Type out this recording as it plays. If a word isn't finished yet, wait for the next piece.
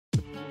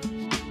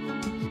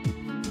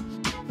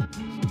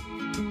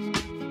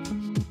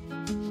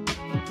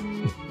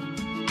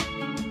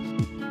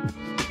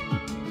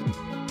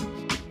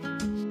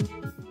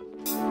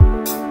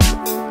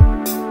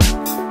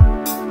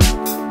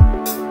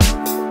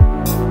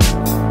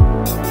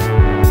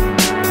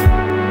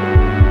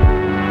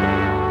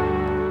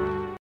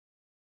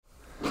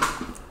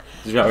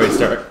Did you already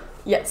start?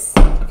 Yes.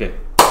 Okay.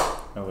 I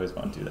always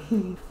want to do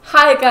that.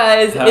 Hi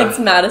guys, it's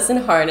Madison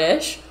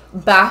Harnish,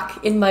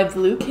 back in my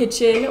blue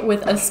kitchen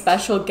with a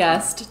special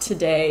guest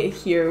today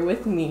here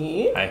with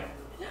me. Hi.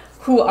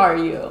 Who are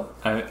you?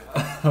 I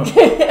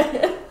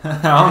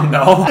don't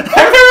know. I'm her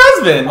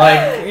husband.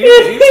 Like,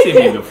 you've seen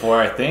me before,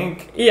 I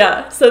think.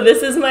 Yeah, so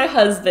this is my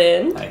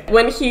husband. Hi.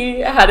 When he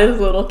had his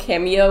little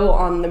cameo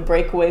on the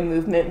breakaway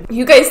movement,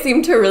 you guys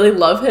seem to really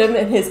love him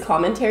and his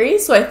commentary,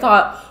 so I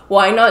thought,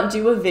 why not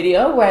do a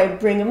video where I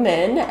bring him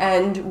in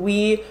and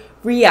we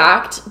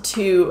react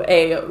to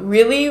a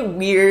really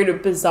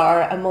weird,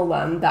 bizarre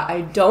MLM that I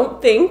don't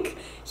think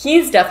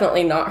he's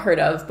definitely not heard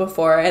of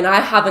before, and I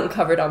haven't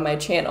covered on my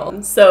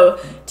channel. So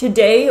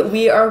today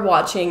we are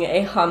watching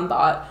a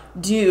humbot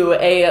do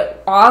a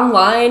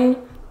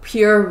online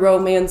pure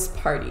romance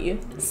party.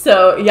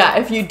 So yeah,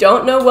 if you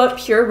don't know what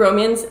pure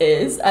romance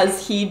is,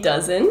 as he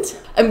doesn't,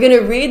 I'm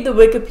gonna read the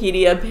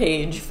Wikipedia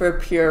page for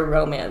pure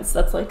romance.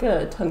 That's like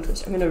a tongue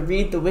twister. I'm gonna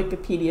read the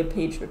Wikipedia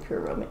page for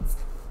pure romance.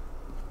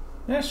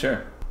 Yeah,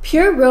 sure.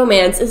 Pure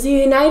Romance is a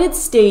United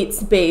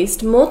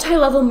States-based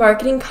multi-level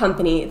marketing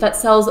company that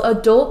sells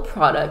adult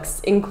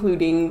products,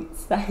 including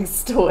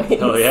sex toys.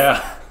 Oh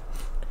yeah.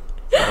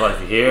 I like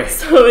to hear.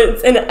 So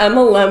it's an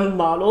MLM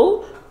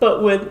model,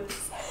 but with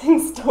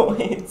sex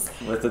toys.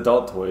 With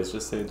adult toys,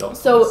 just say adult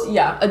toys. So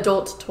yeah,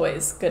 adult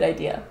toys, good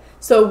idea.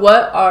 So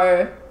what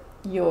are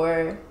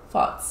your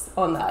thoughts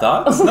on that?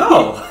 Thoughts?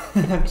 No.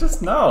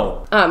 Just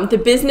no.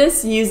 The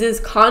business uses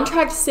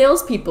contract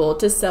salespeople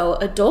to sell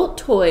adult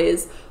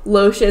toys,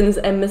 lotions,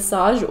 and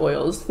massage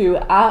oils through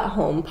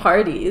at-home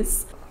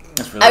parties.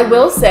 That's really I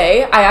will weird.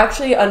 say, I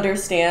actually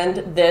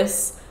understand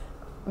this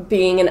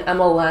being an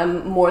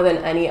MLM more than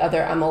any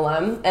other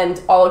MLM,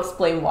 and I'll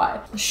explain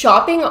why.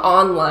 Shopping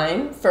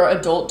online for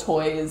adult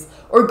toys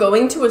or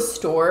going to a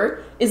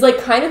store is like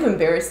kind of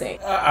embarrassing.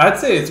 I'd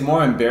say it's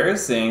more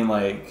embarrassing,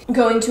 like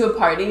Going to a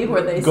party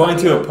where they going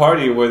sell to you- a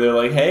party where they're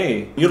like,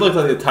 hey, you look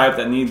like the type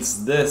that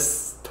needs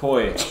this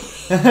toy.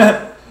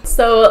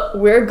 So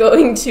we're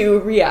going to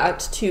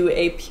react to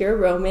a pure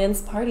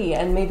romance party,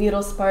 and maybe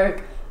it'll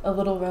spark a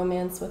little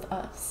romance with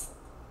us.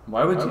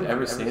 Why would you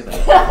ever say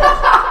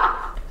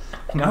that?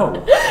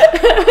 No.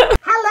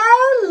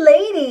 Hello,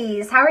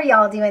 ladies. How are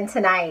y'all doing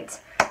tonight?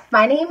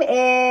 My name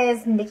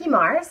is Nikki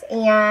Mars,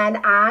 and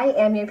I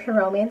am your Pure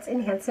Romance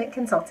Enhancement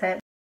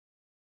Consultant.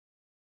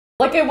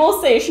 Like, I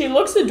will say, she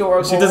looks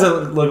adorable. She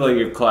doesn't look like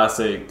your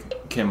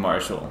classic Kim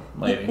Marshall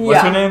lady.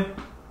 What's her name?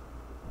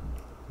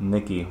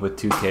 Nikki with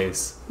 2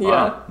 Ks. Yeah.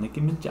 Wow,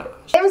 Nicki Minaj.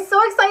 I'm so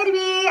excited to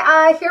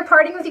be here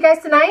partying with you guys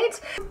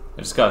tonight.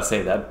 I just gotta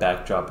say, that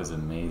backdrop is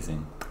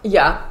amazing.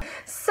 Yeah.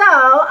 So,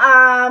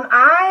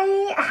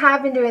 I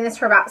have been doing this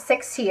for about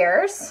 6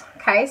 years.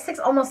 Okay,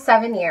 almost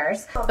 7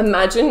 years.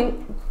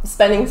 Imagine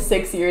spending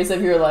 6 years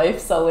of your life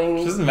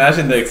selling. Just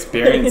imagine the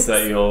experience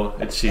that you'll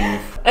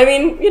achieve. I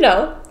mean, you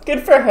know,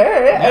 good for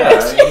her. Yeah,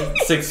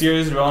 6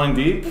 years rolling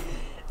deep.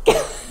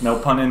 No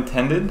pun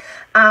intended.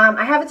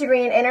 I have a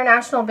degree in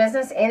international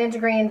business and a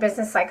degree in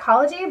business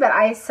psychology, but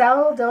I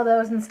sell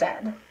dildos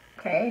instead.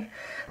 Okay,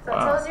 so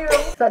Wow.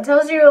 that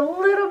tells you a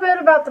little bit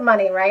about the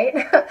money, right?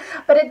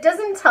 But it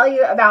doesn't tell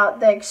you about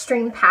the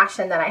extreme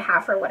passion that I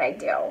have for what I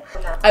do.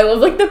 I love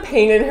like the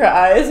pain in her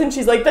eyes, and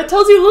she's like, that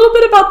tells you a little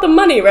bit about the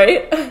money,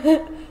 right?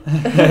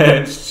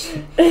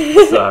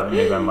 Still haven't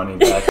made my money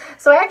back.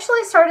 So I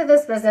actually started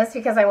this business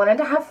because I wanted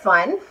to have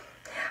fun.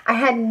 I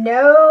had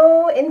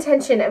no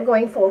intention of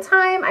going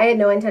full-time. I had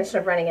no intention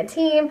of running a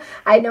team.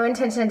 I had no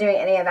intention of doing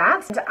any of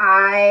that. And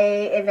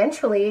I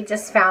eventually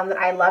just found that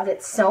I loved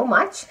it so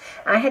much,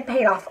 and I had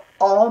paid off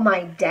all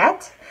my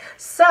debt.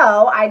 So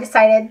I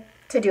decided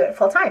to do it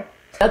full-time.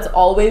 That's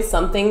always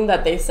something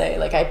that they say,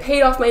 like, I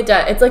paid off my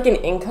debt. It's like an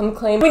income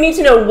claim. We need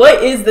to know,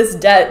 what is this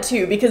debt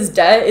too? Because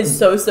debt is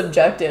so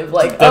subjective.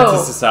 Like, That's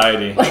a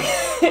society.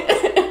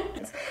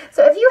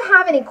 So if you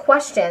have any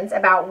questions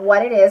about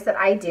what it is that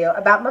I do,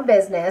 about my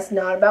business,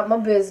 not about my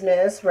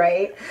business,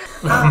 right?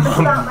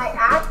 About my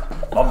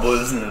act. My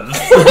business.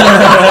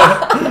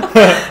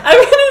 I'm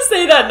gonna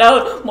say that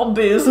now. My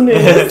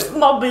business.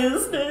 My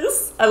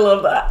business. I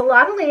love that. A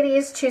lot of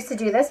ladies choose to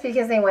do this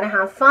because they want to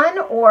have fun,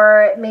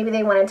 or maybe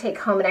they want to take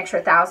home an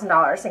extra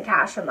 $1,000 in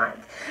cash a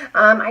month.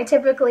 I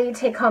typically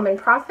take home in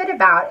profit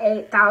about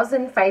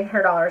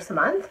 $8,500 a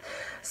month.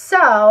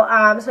 So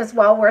it's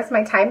well worth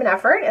my time and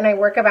effort, and I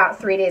work about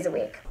 3 days a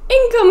week.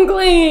 Income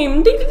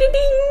claim. Ding, ding, ding,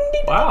 ding,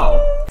 ding.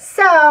 Wow.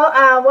 So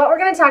what we're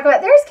going to talk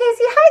about, there's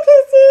Casey. Hi,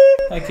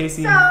 Casey. Hi,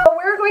 Casey. So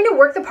we're going to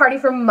work the party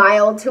from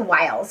mild to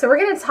wild. So we're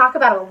going to talk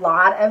about a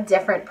lot of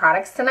different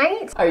products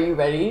tonight. Are you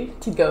ready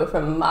to go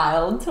from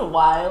mild to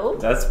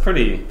wild? Yeah,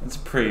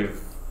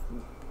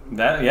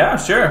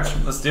 sure.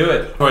 Let's do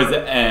it. Towards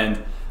the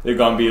end, they're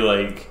gonna be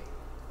like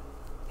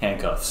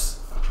handcuffs.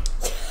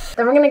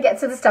 Then we're going to get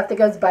to the stuff that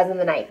goes buzz in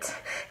the night.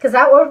 Because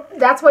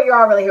that's what you're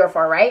all really here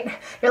for, right?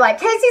 You're like,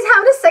 Casey's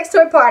having a sex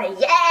toy party.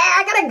 Yeah,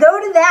 I got to go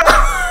to that.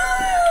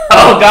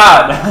 Oh,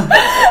 God.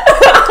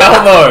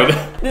 Oh, Lord.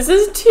 This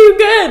is too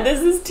good. This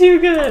is too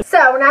good.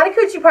 So we're not a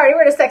coochie party,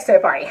 we're at a sex toy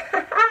party.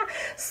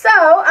 So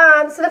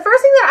the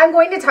first thing that I'm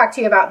going to talk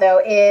to you about though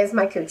is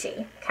my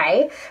coochie,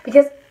 okay?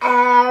 Because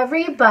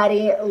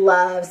everybody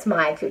loves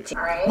my coochie,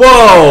 all right?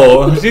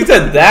 Whoa, she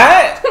said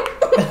that?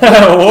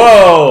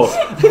 Whoa.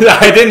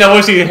 I didn't know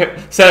what she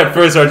said at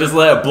first, so I just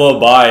let it blow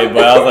by,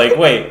 but I was like,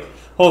 wait,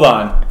 hold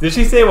on. Did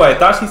she say what I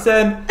thought she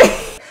said?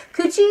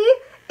 Coochie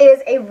is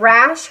a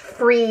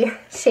rash-free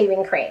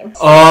shaving cream.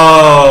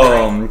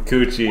 Oh,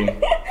 coochie.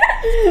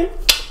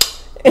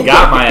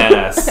 Got my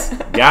ass.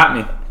 Got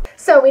me.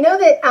 So we know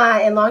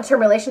that in long-term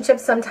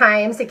relationships,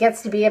 sometimes it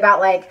gets to be about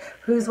like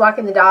who's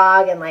walking the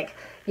dog and like,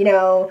 you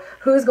know,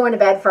 who's going to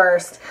bed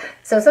first.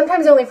 So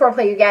sometimes the only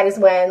foreplay you get is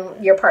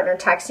when your partner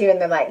texts you and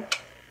they're like,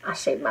 I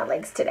shaved my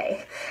legs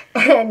today.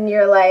 And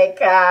you're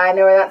like, I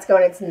know where that's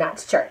going. It's not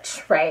to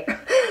church, right?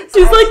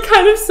 She's like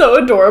kind of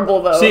so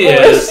adorable though. She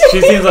is. She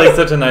seems like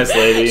such a nice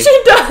lady.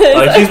 She does.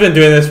 Like she's been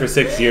doing this for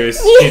 6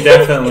 years. She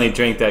definitely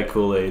drank that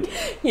Kool-Aid.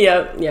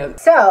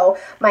 Yep. So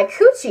my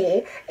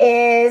coochie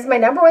is my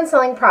 #1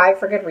 selling product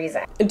for good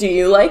reason. Do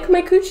you like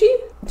my coochie?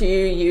 Do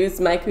you use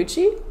my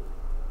coochie?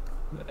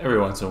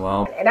 Every once in a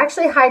while. It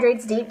actually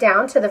hydrates deep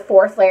down to the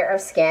 4th layer of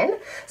skin.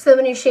 So that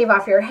when you shave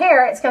off your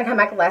hair, it's going to come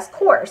back less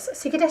coarse.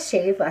 So you get to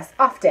shave less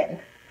often.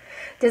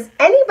 Does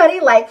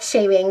anybody like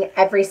shaving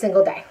every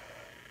single day?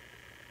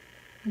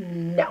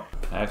 No.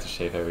 I have to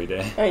shave every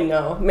day. I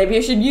know. Maybe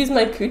you should use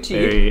my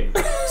coochie.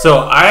 So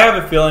I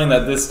have a feeling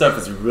that this stuff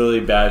is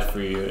really bad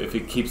for you if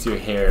it keeps your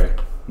hair.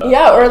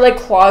 Yeah, or like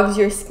clogs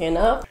your skin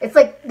up. It's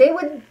like they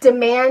would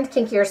demand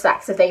kinkier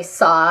sex if they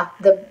saw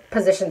the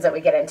positions that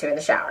we get into in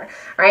the shower,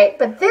 right?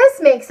 But this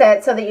makes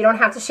it so that you don't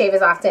have to shave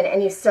as often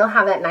and you still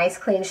have that nice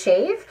clean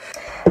shave.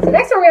 The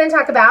next one we're going to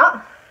talk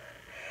about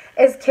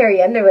is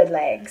Carrie Underwood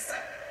legs.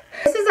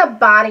 This is a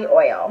body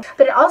oil,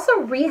 but it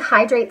also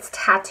rehydrates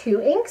tattoo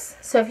inks.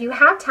 So if you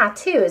have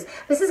tattoos,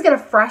 this is going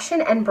to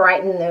freshen and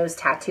brighten those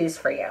tattoos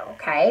for you,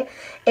 okay?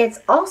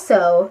 It's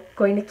also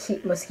going to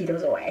keep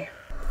mosquitoes away.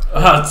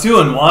 2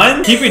 in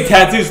 1? Keep your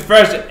tattoos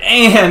fresh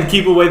and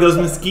keep away those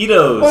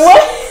mosquitoes.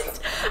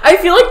 What? I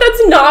feel like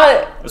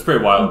That's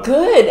pretty wild.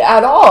 Good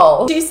at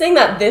all. She's saying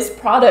that this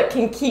product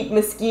can keep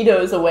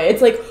mosquitoes away.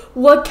 It's like,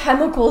 what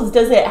chemicals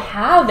does it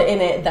have in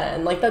it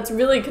then? Like, that's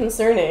really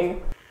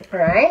concerning. All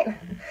right.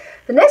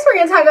 The next we're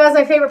going to talk about is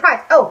my favorite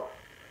product. Oh,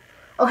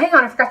 hang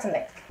on, I forgot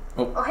something.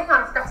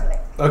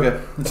 Okay,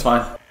 it's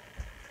fine.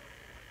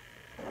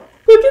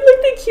 Look at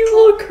like the cute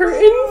little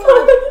curtain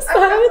on the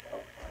side.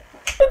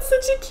 It's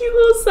such a cute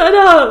little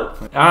setup.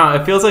 I don't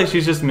know, it feels like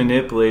she's just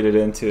manipulated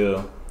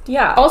into...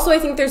 Yeah. Also, I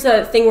think there's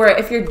a thing where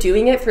if you're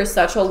doing it for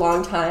such a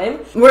long time,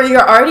 where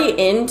you're already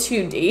in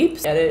too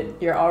deep. Get it?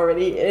 You're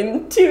already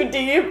in too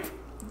deep.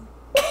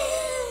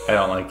 I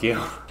don't like you.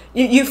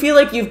 You feel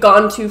like you've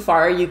gone too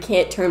far. You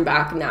can't turn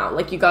back now.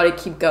 Like you got to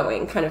keep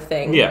going, kind of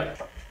thing. Yeah.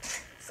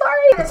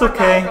 Sorry. It's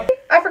okay.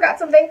 I forgot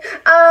something.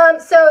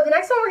 So the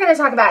next one we're going to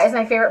talk about is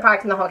my favorite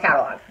product in the whole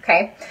catalog.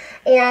 Okay,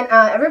 and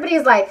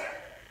everybody's like,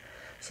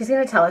 she's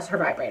going to tell us her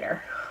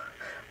vibrator.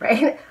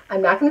 Right?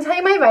 I'm not going to tell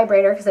you my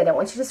vibrator because I don't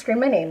want you to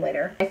scream my name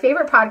later. My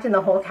favorite product in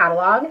the whole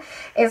catalog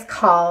is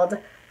called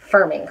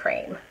firming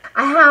cream.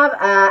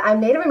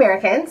 I'm Native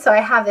American, so I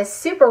have this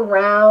super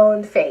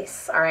round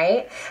face, all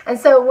right? And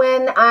so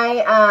when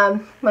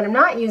I'm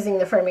not using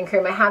the firming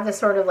cream, I have this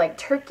sort of like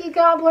turkey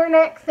gobbler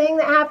neck thing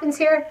that happens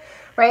here,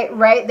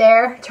 right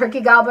there,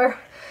 turkey gobbler.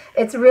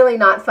 It's really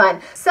not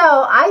fun. So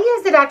I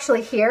use it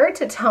actually here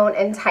to tone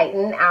and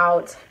tighten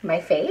out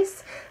my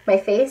face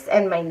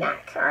and my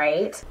neck, all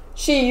right?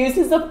 She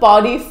uses a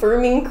body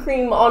firming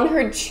cream on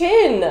her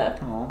chin.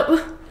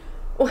 Aww.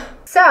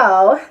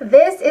 So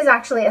this is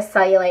actually a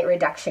cellulite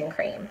reduction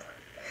cream.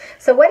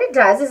 So what it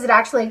does is it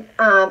actually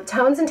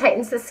tones and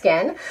tightens the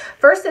skin.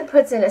 First, it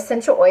puts in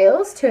essential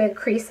oils to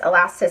increase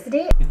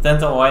elasticity.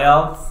 Essential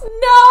oils?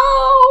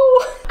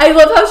 No! I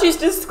love how she's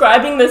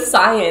describing the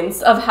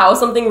science of how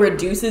something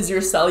reduces your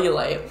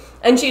cellulite.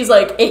 And she's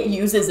like, it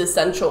uses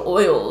essential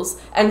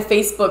oils. And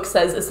Facebook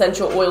says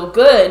essential oil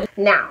good.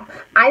 Now,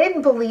 I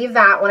didn't believe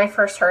that when I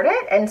first heard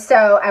it. And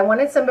so I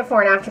wanted some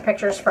before and after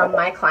pictures from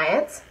my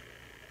clients.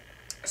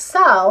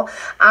 So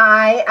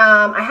I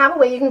have a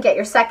way you can get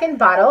your second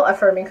bottle of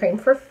firming cream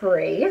for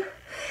free.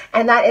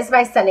 And that is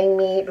by sending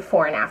me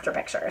before and after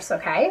pictures,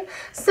 okay?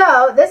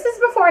 So this is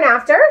before and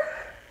after.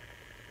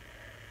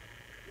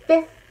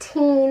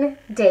 15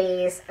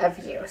 days of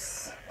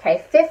use,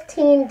 okay?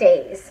 15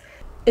 days.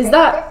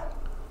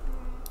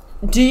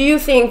 Do you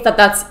think that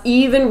that's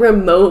even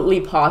remotely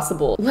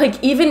possible?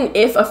 Like, even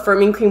if a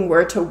firming cream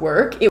were to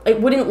work,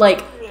 it wouldn't,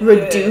 like,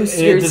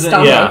 reduce your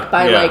stomach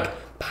by, like,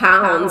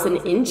 pounds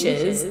and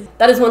inches.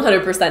 That is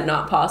 100%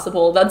 not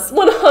possible. That's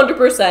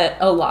 100%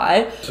 a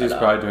lie. She's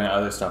probably doing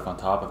other stuff on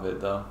top of it,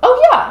 though.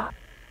 Oh, yeah.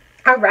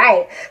 All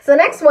right. So the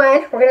next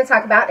one we're going to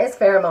talk about is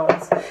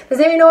pheromones. Does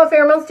anybody know what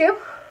pheromones do?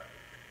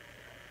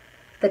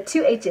 The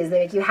 2 H's, they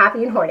make you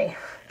happy and horny.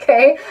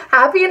 Okay?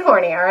 Happy and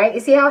horny, all right? You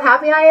see how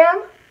happy I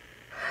am?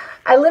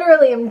 I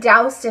literally am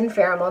doused in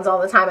pheromones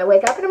all the time. I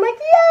wake up and I'm like,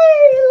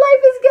 yay,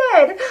 life is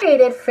good.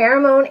 created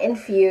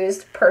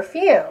pheromone-infused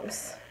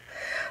perfumes.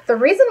 The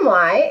reason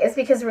why is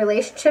because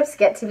relationships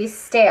get to be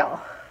stale.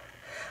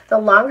 The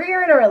longer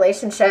you're in a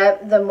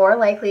relationship, the more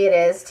likely it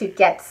is to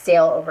get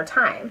stale over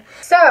time.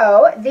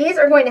 So these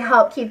are going to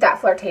help keep that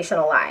flirtation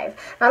alive.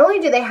 Not only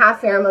do they have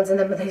pheromones in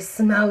them, but they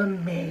smell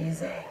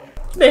amazing.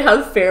 They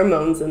have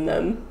pheromones in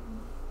them.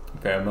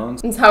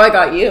 Pheromones? That's how I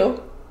got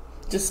you.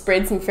 Just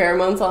sprayed some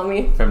pheromones on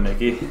me. From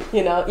Nikki.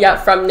 You know, yeah,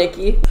 from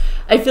Nikki.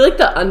 I feel like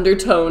the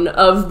undertone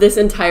of this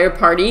entire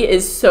party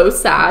is so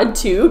sad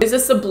too. There's a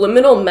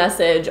subliminal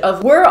message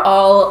of we're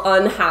all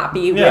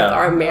unhappy with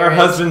our marriage.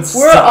 Our husbands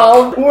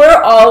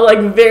we're all like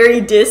very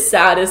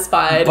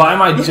dissatisfied. Buy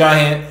my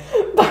giant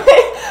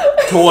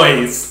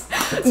toys.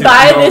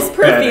 Buy this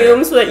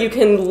perfume so that you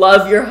can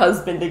love your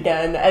husband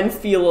again and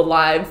feel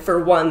alive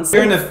for once. If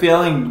you're in a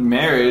failing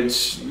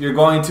marriage, you're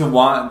going to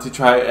want to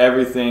try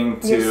everything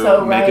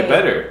to make it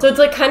better. So it's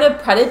like kind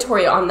of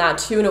predatory on that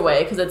too in a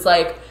way, because it's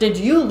like, did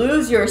you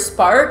lose your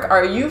spark?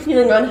 Are you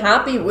feeling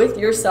unhappy with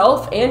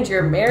yourself and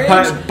your marriage?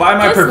 Buy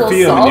my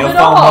perfume and you'll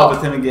fall in love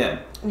with him again.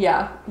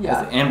 Yeah.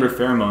 There's amber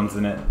pheromones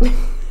in it.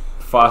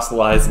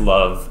 Fossilized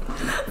love.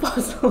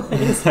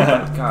 Fossilized.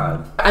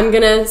 God. I'm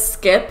gonna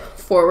skip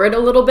forward a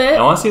little bit.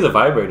 I want to see the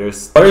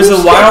vibrators. Where's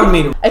the wild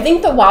meter? I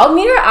think the wild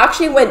meter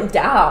actually went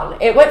down.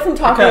 It went from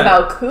talking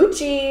about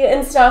coochie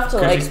and stuff to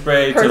like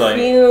spray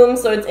perfume.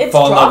 So it's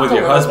fall in love with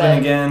your husband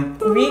again.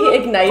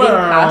 Reigniting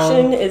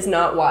passion is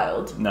not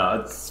wild.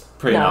 No, it's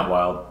pretty not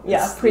wild.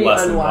 Yeah, it's pretty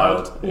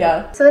unwild.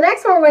 Yeah. So the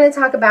next one we're going to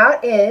talk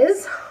about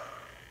is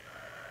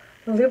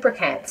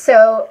lubricant.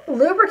 So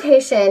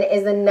lubrication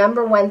is the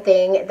number one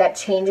thing that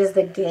changes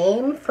the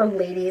game for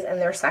ladies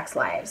and their sex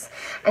lives.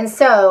 And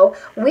so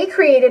we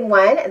created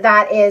one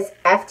that is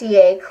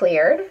FDA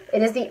cleared.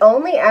 It is the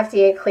only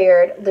FDA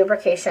cleared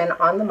lubrication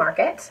on the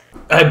market.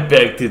 I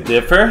beg to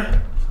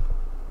differ.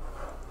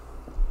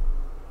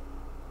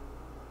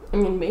 I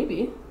mean,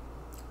 maybe.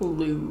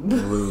 Lube.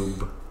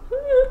 Lube.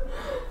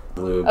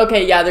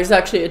 Okay, yeah, there's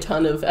actually a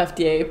ton of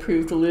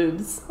FDA-approved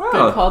lubes. Oh,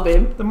 good call,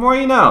 babe. The more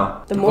you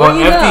know. The more you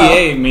know.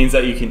 FDA means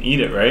that you can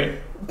eat it, right?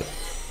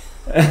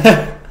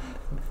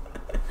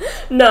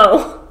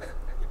 No.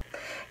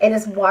 It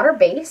is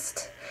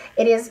water-based.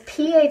 It is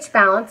pH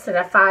balanced at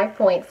a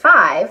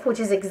 5.5,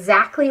 which is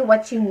exactly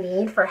what you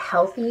need for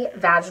healthy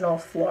vaginal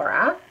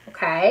flora,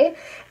 okay?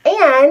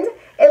 And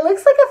it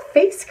looks like a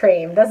face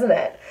cream, doesn't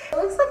it? It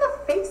looks like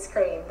a face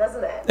cream,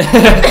 doesn't it?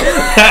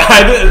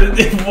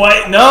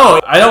 What?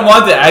 No. I don't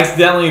want to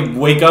accidentally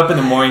wake up in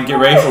the morning, get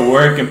ready for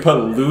work, and put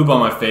lube on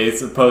my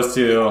face as opposed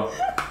to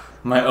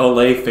my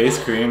Olay face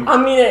cream. I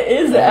mean, it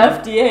is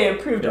FDA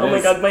approved. Oh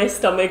my god, my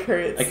stomach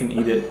hurts. I can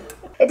eat it.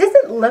 It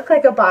doesn't look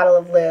like a bottle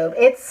of lube.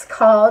 It's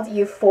called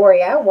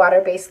Euphoria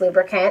water-based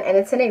lubricant, and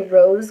it's in a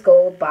rose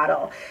gold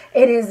bottle.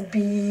 It is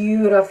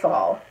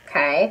beautiful,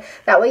 okay?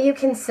 That way you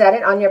can set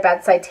it on your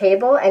bedside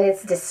table, and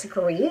it's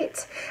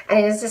discreet, and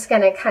it is just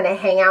going to kind of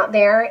hang out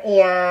there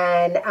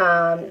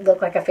and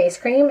look like a face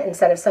cream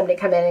instead of somebody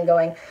coming in and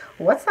going,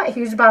 what's that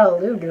huge bottle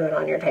of lube doing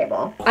on your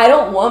table? I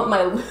don't want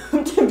my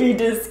lube to be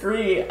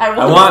discreet.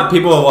 I want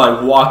people to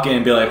like walk in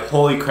and be like,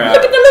 holy crap.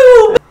 Look at the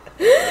lube!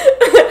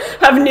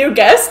 Have new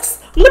guests?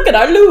 Look at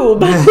our lube.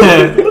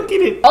 Look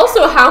at it.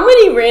 Also, how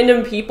many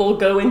random people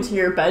go into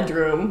your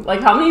bedroom?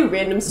 Like, how many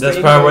random strangers? That's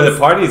probably where the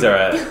parties are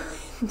at.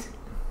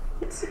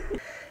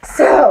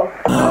 So,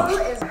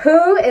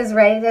 who is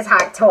ready to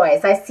talk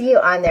toys? I see you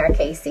on there,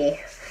 Casey.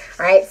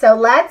 All right, so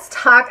let's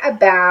talk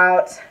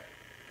about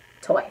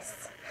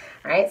toys.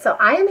 All right, so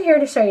I am here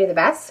to show you the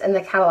best, and the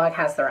catalog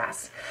has the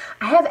rest.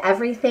 I have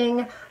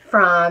everything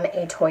from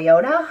a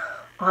Toyota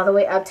all the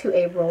way up to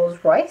a Rolls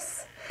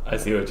Royce. I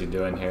see what you're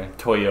doing here.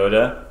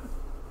 Toyota.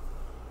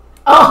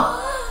 Oh!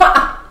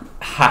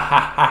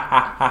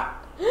 I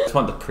just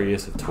want the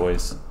Prius of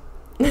toys.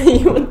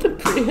 You want the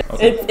Prius?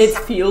 Okay. It's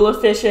fuel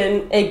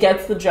efficient. It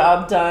gets the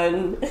job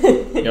done.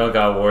 You don't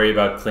gotta worry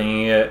about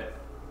cleaning it.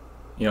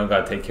 You don't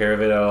gotta take care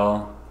of it at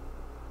all.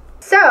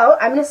 So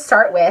I'm gonna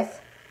start with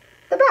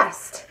the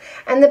best.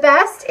 And the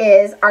best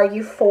is our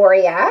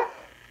Euphoria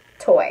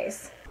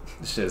toys.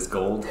 This shit is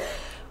gold.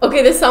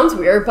 Okay, this sounds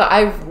weird, but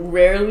I've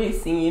rarely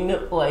seen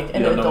like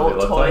an adult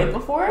toy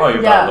before. Oh, you're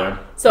about to learn.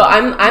 So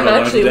I'm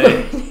actually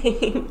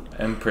learning.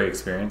 I'm pretty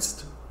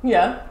experienced.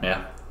 Yeah.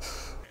 Yeah.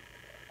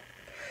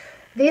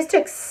 These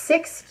took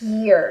 6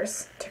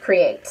 years to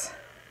create.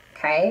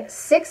 Okay,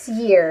 6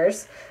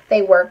 years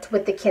they worked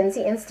with the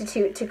Kinsey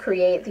Institute to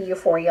create the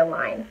Euphoria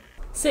line.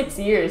 6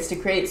 years to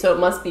create, so it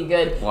must be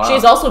good. Wow.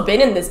 She's also been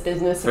in this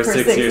business for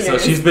 6 years. So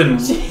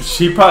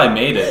she probably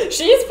made it.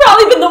 She's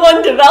probably been the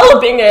one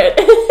developing it.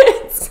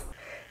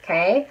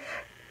 Okay,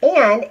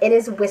 and it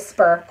is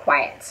whisper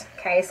quiet.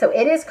 Okay, so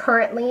it is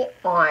currently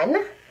on,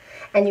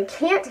 and you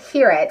can't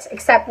hear it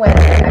except when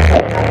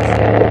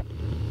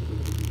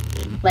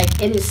like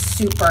it is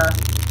super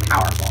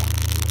powerful.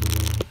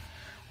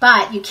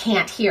 But you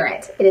can't hear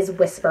it. It is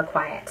whisper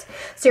quiet.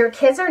 So your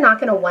kids are not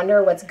going to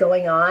wonder what's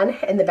going on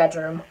in the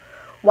bedroom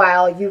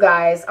while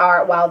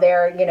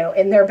they're, you know,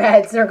 in their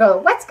beds. They're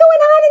going, what's going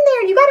on in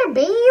there? You got a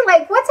bee?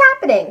 Like, what's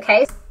happening?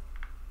 Okay.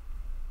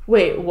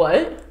 Wait,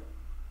 what?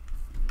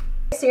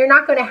 So you're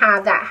not going to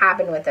have that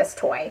happen with this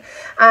toy.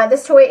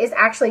 This toy is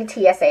actually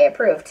TSA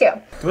approved too.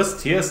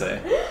 What's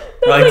TSA?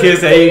 Like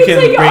TSA, you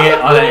can bring it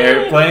on an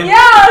airplane?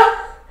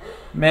 Yeah!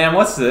 Man,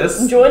 what's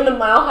this? Join the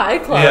Mile High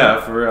Club.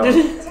 Yeah, for real.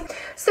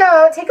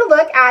 So take a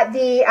look at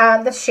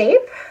the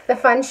shape, the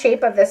fun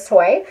shape of this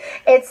toy.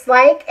 It's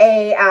like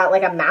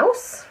a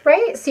mouse,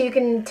 right? So you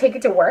can take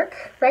it to work,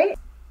 right?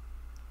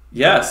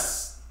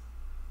 Yes.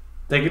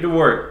 Take it to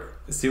work.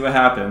 See what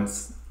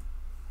happens.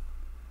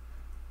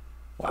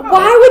 Wow.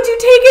 Why would you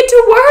take it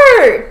to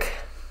work?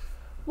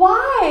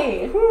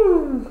 Why?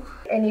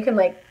 And you can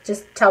like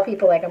just tell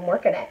people like I'm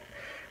working it,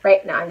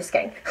 right? No, I'm just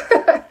kidding.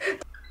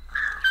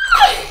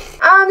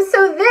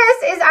 So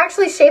this is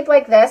actually shaped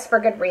like this for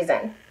good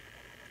reason.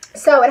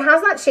 So it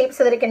has that shape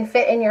so that it can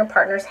fit in your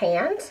partner's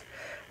hand,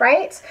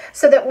 right?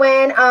 So that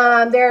when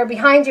they're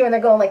behind you and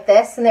they're going like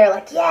this and they're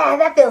like, yeah,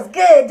 that feels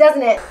good,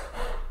 doesn't it?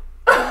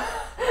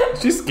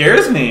 She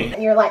scares me.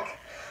 And you're like,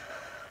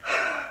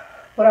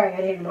 what are I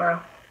going to do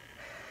tomorrow?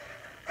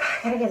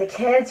 I gotta get the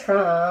kids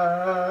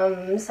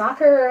from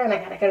soccer, and I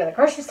gotta go to the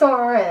grocery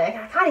store,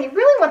 and God, he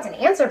really wants an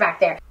answer back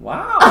there.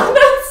 Wow.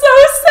 That's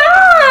so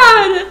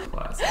sad.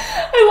 Classic.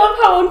 I love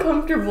how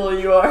uncomfortable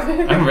you are.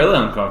 I'm really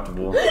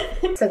uncomfortable.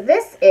 So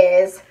this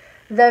is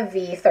the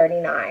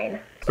V39.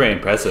 It's pretty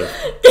impressive.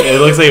 It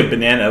looks like a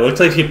banana. It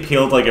looks like she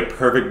peeled like a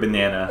perfect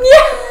banana.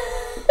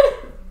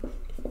 Yeah.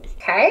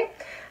 Okay,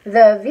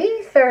 the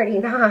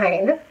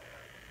V39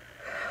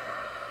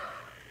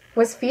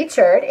 was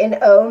featured in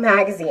O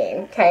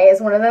magazine, okay, as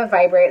one of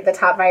the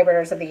top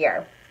vibrators of the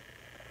year.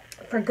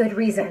 For good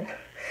reason.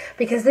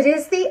 Because it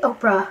is the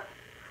Oprah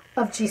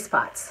of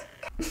G-spots.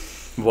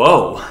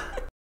 Whoa.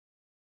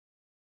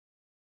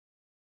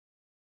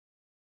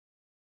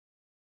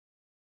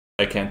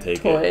 I can't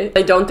take it.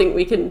 I don't think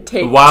we can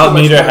take Wild too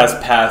much meter more. has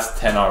passed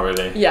 10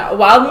 already. Yeah,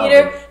 wild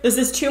meter. This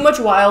is too much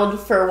wild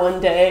for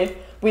one day.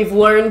 We've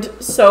learned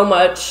so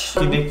much.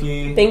 Thank you,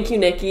 Nikki. Thank you,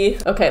 Nikki.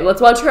 Okay, let's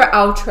watch her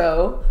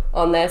outro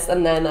on this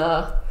and then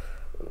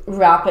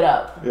wrap it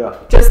up. Yeah.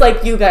 Just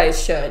like you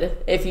guys should.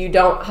 If you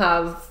don't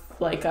have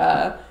like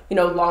a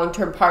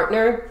long-term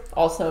partner,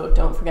 also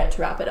don't forget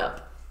to wrap it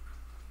up.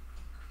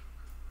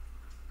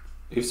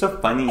 You're so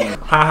funny. Ha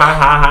ha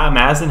ha ha.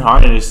 Madison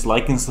Harden, just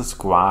like and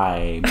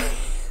subscribe.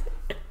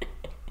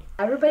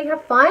 Everybody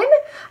have fun?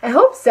 I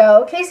hope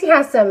so. Casey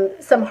has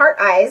some heart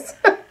eyes.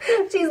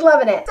 She's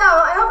loving it. So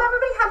I hope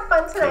everybody had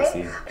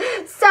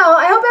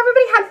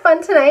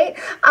fun tonight.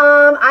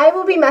 I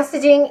will be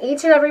messaging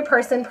each and every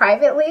person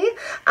privately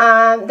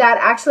that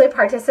actually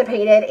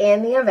participated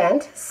in the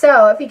event.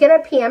 So if you get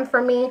a PM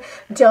from me,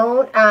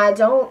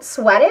 don't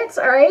sweat it.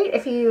 All right.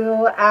 If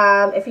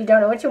you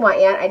don't know what you want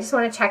yet, I just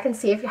want to check and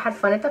see if you had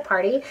fun at the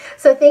party.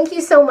 So thank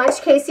you so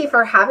much, Casey,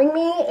 for having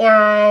me,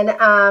 and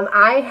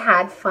I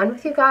had fun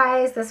with you guys.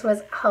 This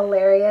was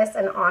hilarious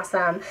and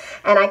awesome,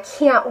 and I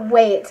can't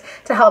wait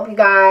to help you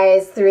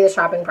guys through the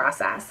shopping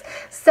process.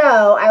 So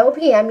I will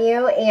PM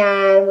you,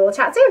 and we will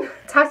chat soon.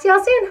 Talk to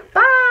y'all soon.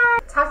 Bye.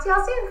 Talk to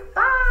y'all soon.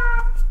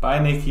 Bye. Bye,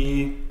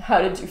 Nikki.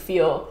 How did you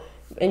feel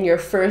in your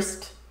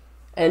first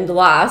and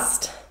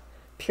last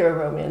pure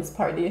romance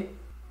party?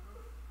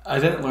 I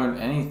didn't learn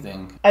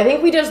anything. I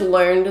think we just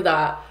learned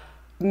that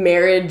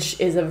marriage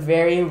is a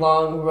very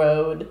long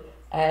road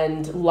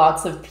and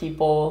lots of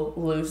people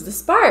lose the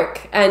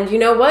spark. And you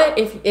know what?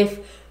 If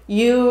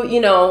you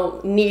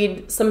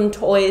need some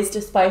toys to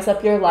spice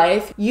up your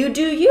life, you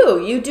do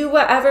you. You do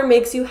whatever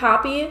makes you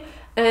happy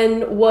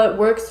and what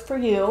works for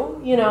you,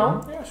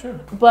 Yeah, sure.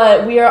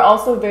 But we are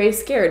also very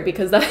scared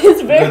because that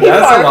is very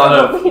That's hard. a lot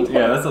of,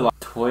 that's a lot.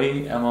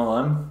 Toy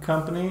MLM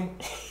company?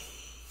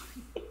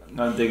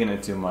 Not digging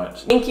it too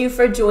much. Thank you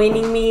for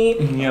joining me.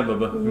 Yeah,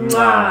 Bubba.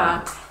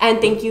 Mwah. And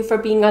thank you for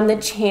being on the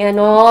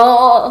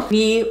channel.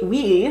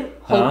 We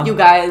hope you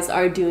guys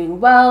are doing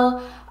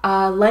well.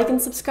 Like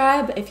and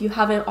subscribe if you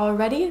haven't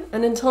already.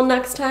 And until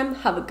next time,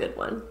 have a good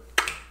one.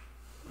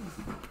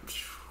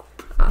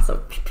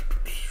 Awesome.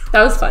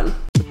 That was fun.